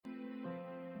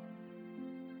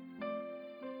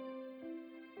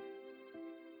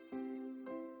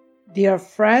Dear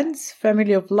friends,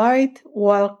 family of light,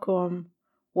 welcome.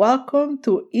 Welcome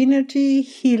to Energy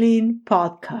Healing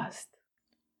Podcast.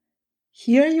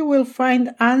 Here you will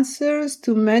find answers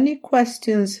to many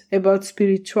questions about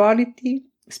spirituality,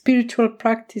 spiritual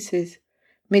practices,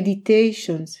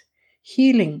 meditations,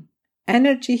 healing,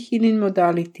 energy healing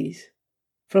modalities,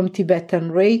 from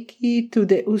Tibetan Reiki to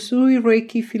the Usui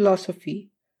Reiki philosophy,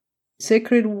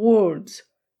 sacred words,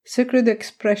 sacred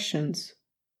expressions,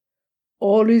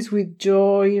 always with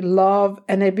joy, love,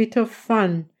 and a bit of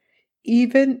fun,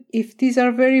 even if these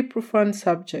are very profound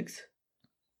subjects.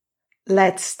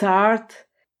 Let's start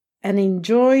and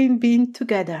enjoy being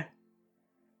together.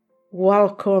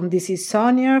 Welcome, this is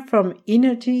Sonia from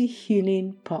Energy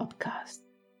Healing Podcast.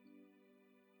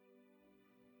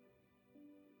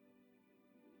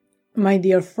 My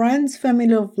dear friends,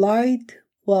 family of light,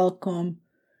 welcome.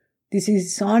 This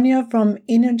is Sonia from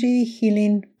Energy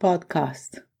Healing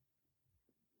Podcast.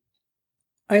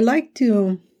 I like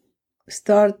to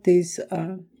start this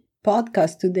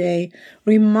podcast today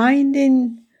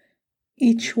reminding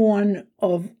each one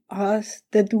of us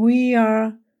that we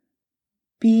are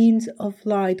beings of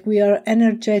light. We are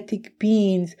energetic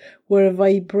beings where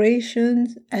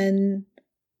vibrations and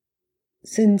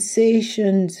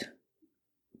sensations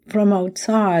from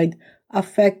outside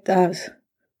affect us.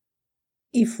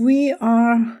 If we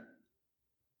are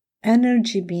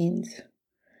energy beings,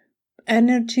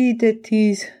 energy that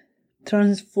is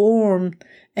transformed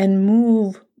and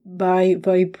moved by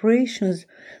vibrations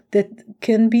that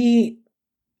can be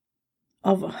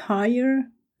of higher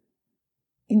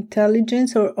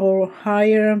intelligence or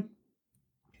higher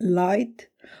light,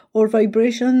 or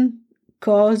vibration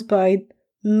caused by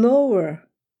lower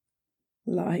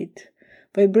light,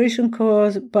 vibration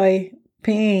caused by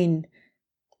pain,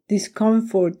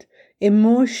 discomfort,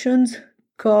 emotions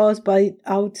caused by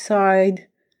outside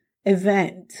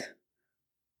events.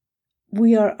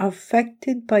 We are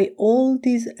affected by all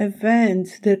these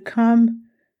events that come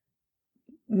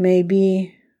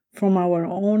maybe from our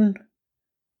own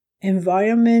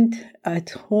environment, at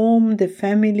home, the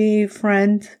family,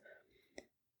 friends.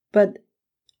 But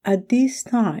at this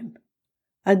time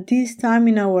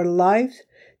in our lives,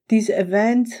 these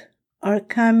events are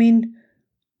coming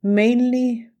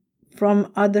mainly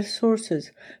from other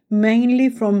sources, mainly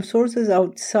from sources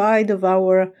outside of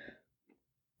our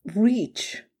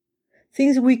reach.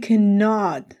 Things we do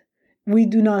not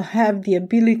have the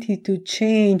ability to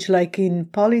change, like in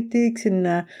politics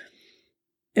and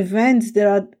events that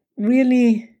are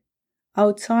really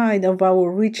outside of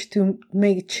our reach to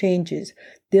make changes.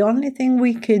 The only thing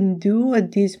we can do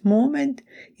at this moment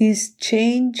is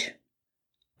change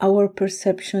our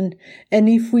perception. And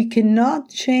if we cannot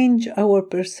change our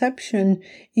perception,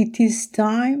 it is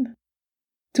time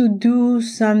to do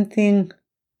something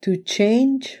to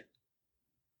change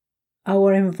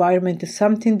our environment,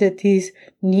 something that is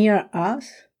near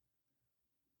us,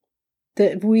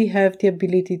 that we have the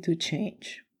ability to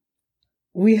change.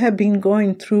 We have been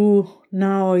going through,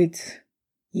 now it's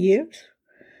years,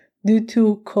 due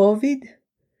to COVID.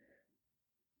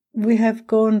 We have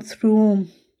gone through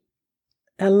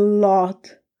a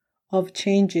lot of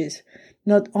changes,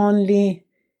 not only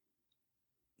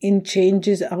in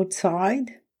changes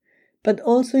outside, but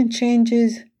also in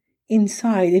changes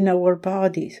inside in our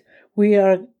bodies. We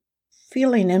are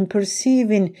feeling and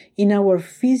perceiving in our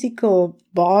physical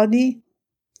body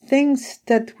things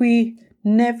that we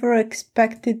never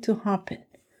expected to happen.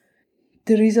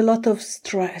 There is a lot of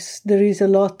stress, there is a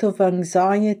lot of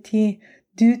anxiety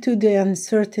due to the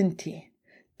uncertainty,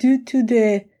 due to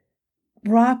the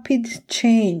rapid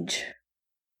change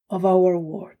of our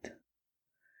world.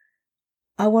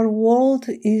 Our world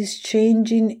is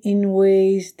changing in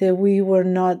ways that we were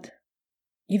not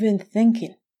even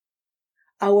thinking.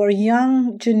 Our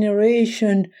young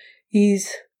generation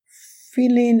is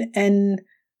feeling and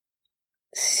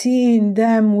seeing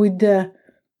them with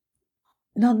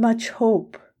not much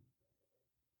hope.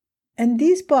 And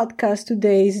this podcast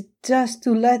today is just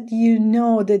to let you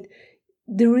know that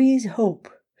there is hope.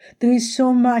 There is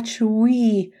so much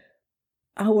we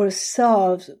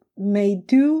ourselves may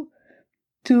do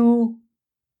to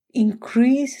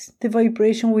increase the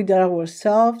vibration with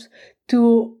ourselves,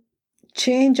 to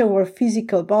change our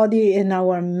physical body and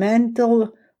our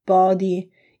mental body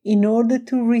in order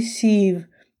to receive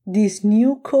these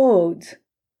new codes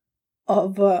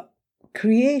of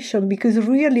creation. Because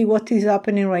really what is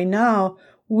happening right now,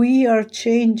 we are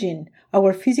changing.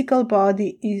 Our physical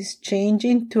body is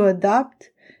changing to adapt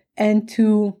and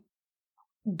to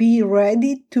be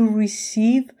ready to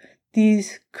receive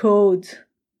these codes.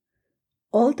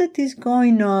 All that is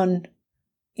going on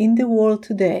in the world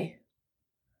today,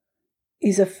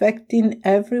 is affecting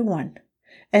everyone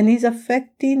and is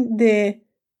affecting the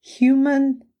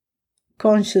human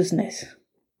consciousness.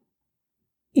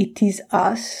 It is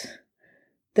us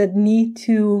that need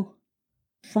to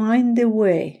find a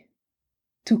way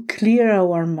to clear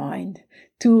our mind,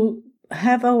 to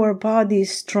have our body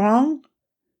strong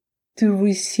to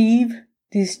receive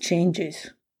these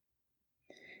changes.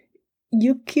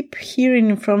 You keep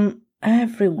hearing from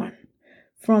everyone,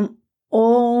 from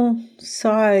all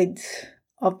sides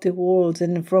of the world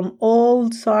and from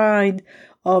all sides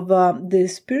of the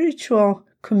spiritual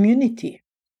community,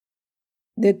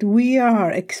 that we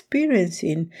are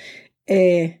experiencing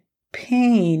a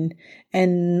pain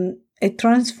and a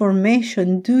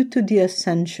transformation due to the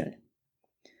ascension.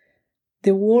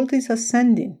 The world is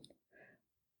ascending.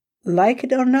 Like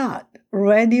it or not,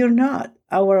 ready or not,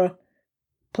 our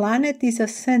planet is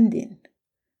ascending.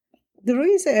 There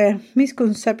is a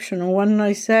misconception when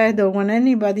I said, or when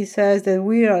anybody says that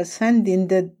we are ascending,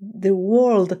 that the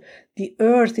world, the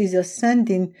earth is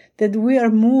ascending, that we are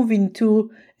moving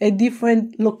to a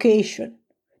different location.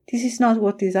 This is not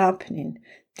what is happening.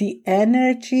 The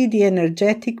energy, the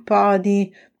energetic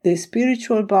body, the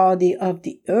spiritual body of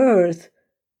the earth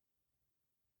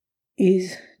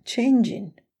is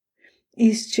changing.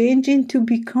 Is changing to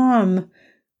become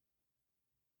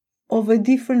of a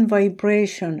different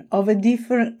vibration, of a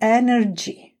different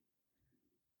energy.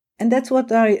 And that's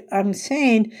what I'm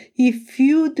saying. If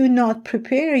you do not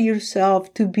prepare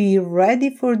yourself to be ready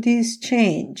for this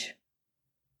change,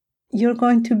 you're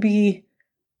going to be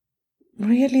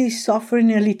really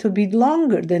suffering a little bit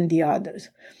longer than the others.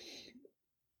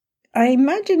 I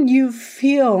imagine you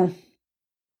feel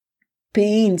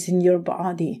pains in your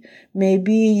body.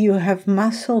 Maybe you have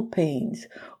muscle pains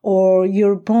or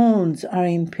your bones are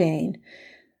in pain.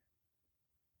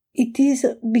 It is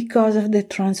because of the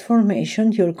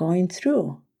transformation you're going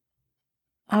through.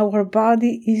 Our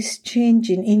body is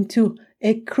changing into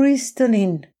a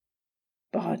crystalline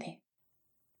body.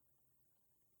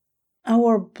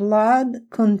 Our blood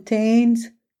contains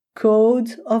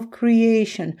codes of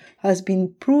creation. Has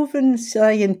been proven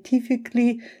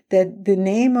scientifically that the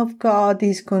name of God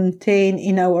is contained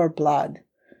in our blood.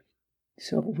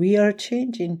 So we are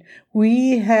changing.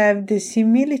 We have the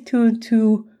similitude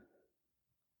to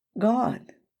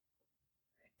God.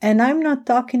 And I'm not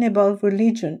talking about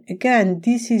religion. Again,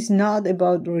 this is not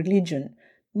about religion.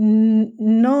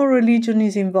 No religion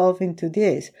is involved into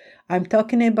this. I'm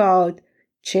talking about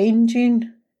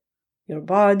changing your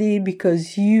body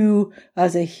because you,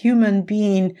 as a human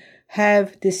being,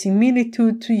 have the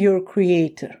similitude to your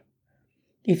Creator.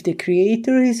 If the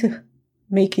Creator is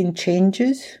making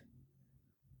changes,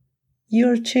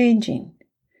 you're changing.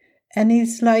 And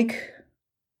it's like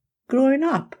growing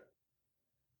up.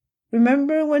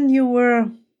 Remember when you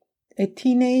were a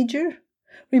teenager?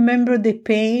 Remember the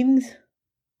pains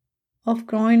of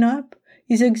growing up?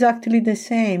 It's exactly the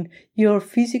same. Your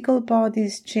physical body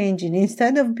is changing.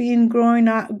 Instead of being growing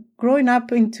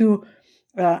up into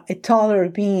a taller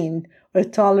being, or a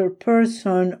taller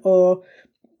person, or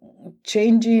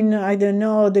changing, I don't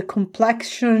know, the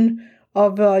complexion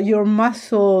of your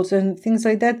muscles and things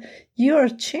like that, you are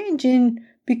changing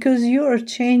because you are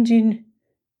changing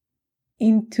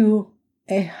into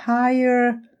a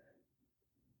higher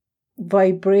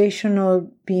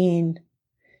vibrational being.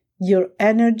 Your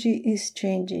energy is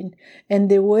changing, and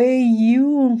the way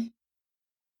you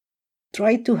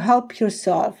try to help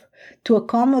yourself to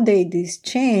accommodate this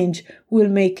change will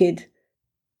make it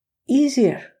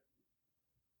easier.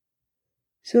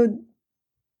 So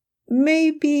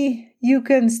maybe you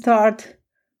can start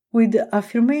with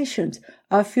affirmations.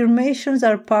 Affirmations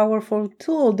are powerful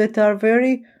tools that are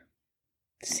very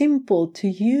simple to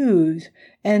use,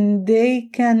 and they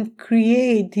can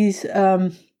create this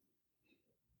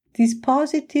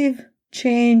positive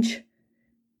change,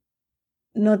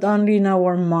 not only in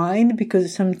our mind,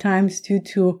 because sometimes due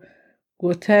to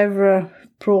whatever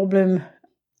problem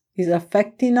is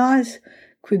affecting us,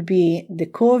 could be the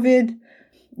COVID,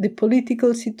 the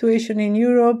political situation in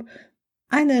Europe,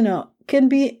 I don't know, can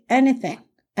be anything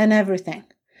and everything.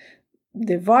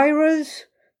 The virus,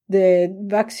 the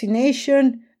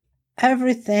vaccination,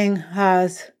 everything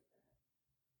has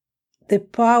the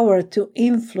power to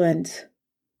influence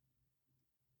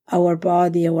our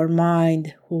body, our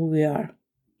mind, who we are,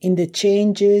 in the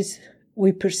changes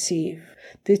we perceive,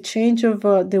 the change of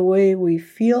the way we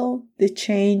feel, the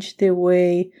change the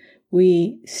way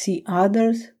we see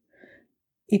others.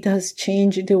 It has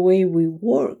changed the way we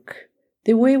work,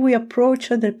 the way we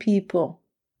approach other people,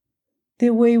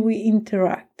 the way we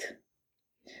interact.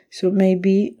 So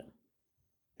maybe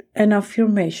an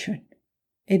affirmation,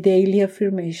 a daily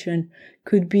affirmation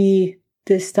could be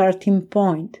the starting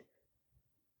point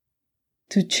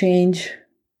to change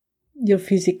your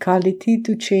physicality,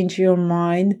 to change your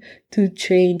mind, to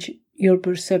change your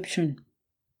perception.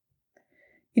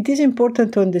 It is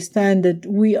important to understand that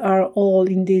we are all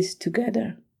in this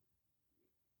together.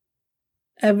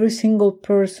 Every single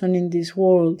person in this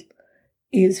world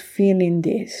is feeling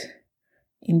this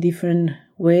in different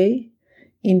way,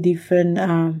 in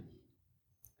different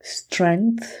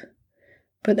strength,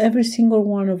 but every single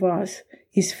one of us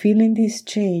is feeling this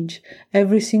change.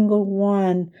 Every single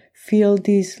one feel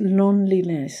this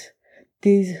loneliness,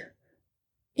 this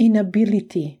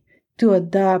inability to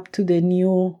adapt to the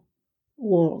new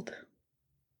world.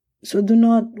 So do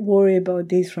not worry about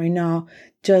this right now.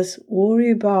 Just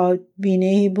worry about being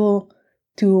able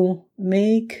to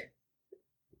make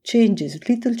changes,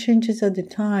 little changes at a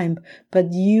time,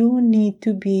 but you need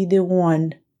to be the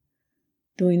one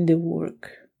doing the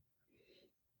work.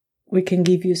 We can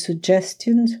give you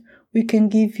suggestions, we can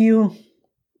give you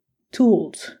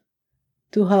tools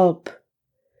to help,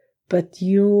 but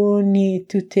you need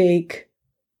to take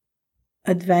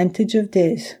advantage of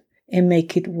this and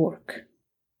make it work.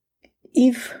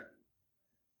 If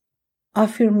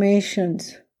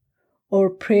affirmations or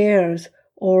prayers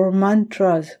or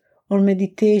mantras or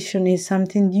meditation is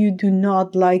something you do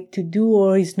not like to do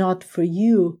or is not for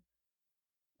you,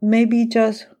 maybe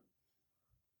just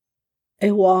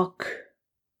a walk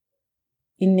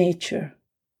in nature,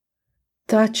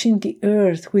 touching the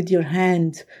earth with your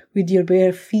hands, with your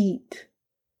bare feet,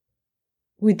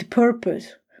 with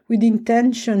purpose, with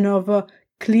intention of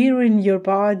clearing your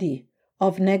body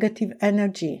of negative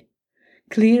energy,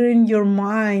 clearing your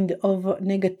mind of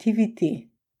negativity.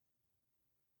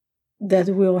 That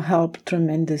will help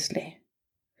tremendously.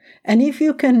 And if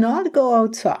you cannot go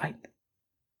outside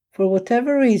for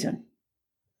whatever reason,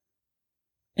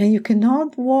 and you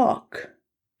cannot walk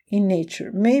in nature,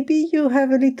 maybe you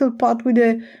have a little pot with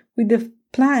a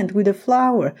plant, with a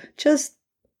flower, just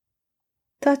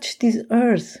touch this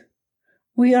earth.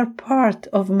 We are part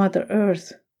of Mother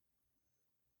Earth.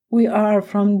 We are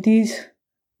from this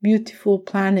beautiful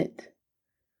planet,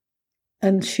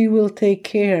 and she will take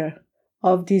care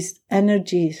of these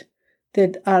energies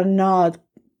that are not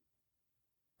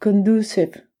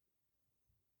conducive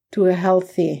to a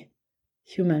healthy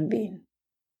human being.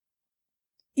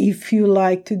 If you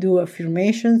like to do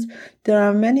affirmations, there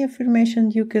are many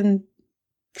affirmations you can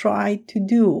try to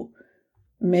do.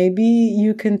 Maybe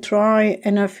you can try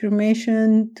an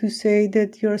affirmation to say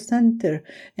that you're center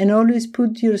and always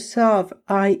put yourself,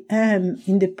 I am,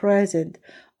 in the present.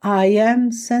 I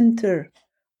am center.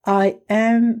 I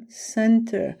am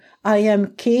center. I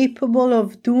am capable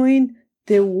of doing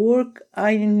the work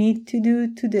I need to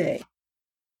do today.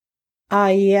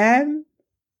 I am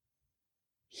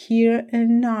here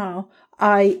and now.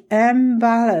 I am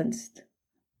balanced.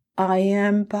 I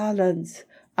am balanced.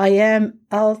 I am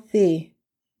healthy.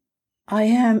 I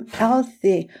am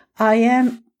healthy. I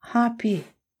am happy.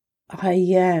 I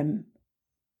am.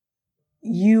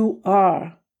 You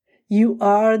are. You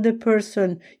are the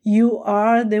person. You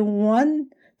are the one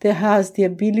that has the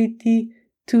ability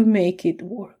to make it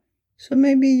work. So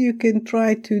maybe you can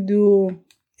try to do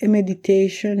a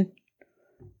meditation.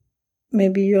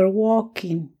 Maybe you're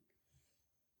walking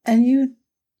and you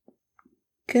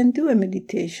can do a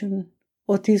meditation,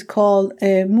 what is called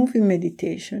a moving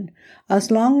meditation.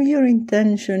 As long as your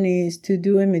intention is to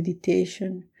do a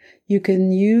meditation, you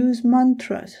can use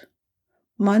mantras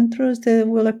that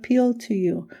will appeal to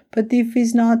you. But if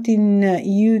it's not in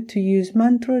you to use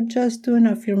mantra, just do an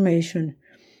affirmation.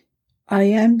 I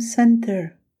am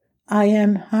center. I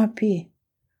am happy.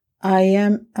 I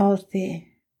am healthy.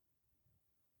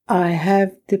 I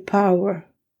have the power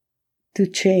to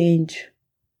change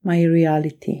my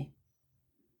reality.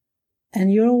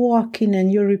 And you're walking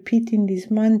and you're repeating this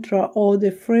mantra or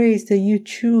the phrase that you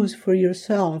choose for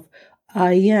yourself,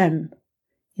 I am,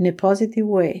 in a positive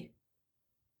way,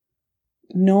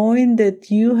 knowing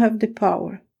that you have the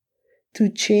power to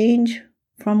change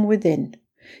from within.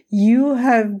 You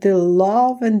have the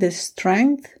love and the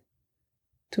strength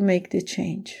to make the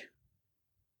change.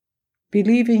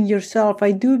 Believe in yourself.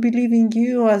 I do believe in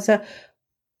you as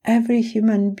every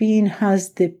human being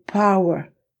has the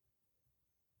power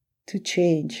to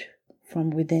change from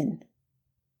within.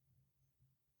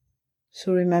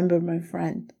 So remember, my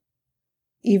friend,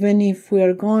 even if we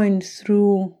are going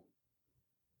through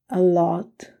a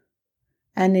lot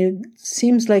and it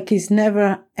seems like it's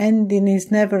never ending, it's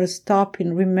never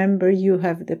stopping, remember you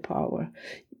have the power.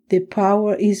 The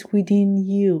power is within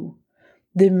you.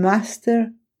 The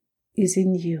master is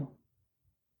in you.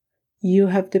 You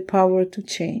have the power to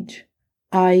change.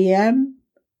 I am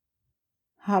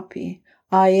happy.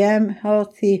 I am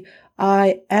healthy.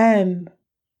 I am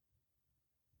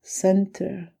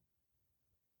centered.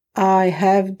 I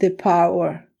have the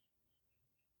power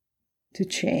to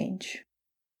change.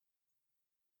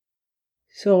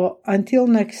 So until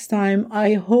next time,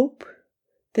 I hope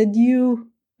that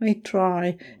you may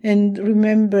try. And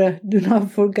remember, do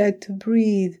not forget to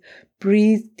breathe.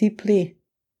 Breathe deeply.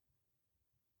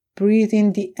 Breathe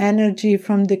in the energy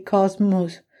from the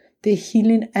cosmos, the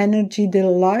healing energy, the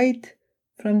light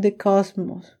from the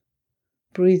cosmos.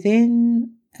 Breathe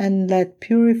in and let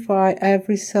purify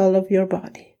every cell of your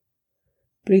body.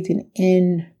 Breathing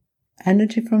in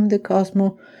energy from the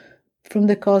cosmos,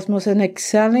 and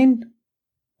exhaling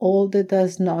all that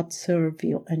does not serve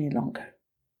you any longer.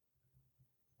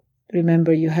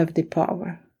 Remember, you have the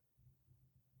power.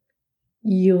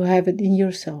 You have it in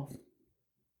yourself.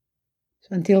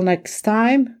 So until next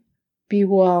time, be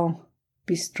well,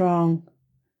 be strong.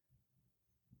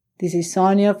 This is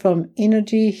Sonia from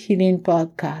Energy Healing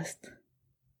Podcast.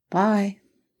 Bye.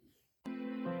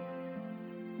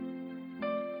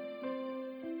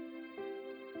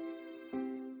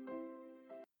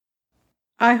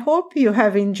 I hope you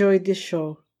have enjoyed the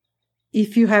show.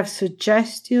 If you have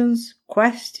suggestions,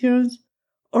 questions,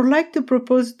 or like to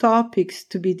propose topics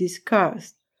to be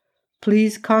discussed,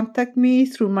 please contact me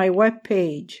through my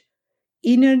webpage,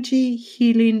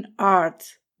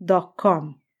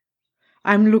 energyhealingarts.com.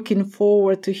 I'm looking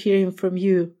forward to hearing from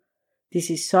you.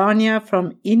 This is Sonia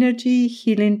from Energy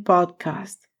Healing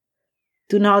Podcast.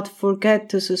 Do not forget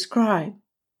to subscribe.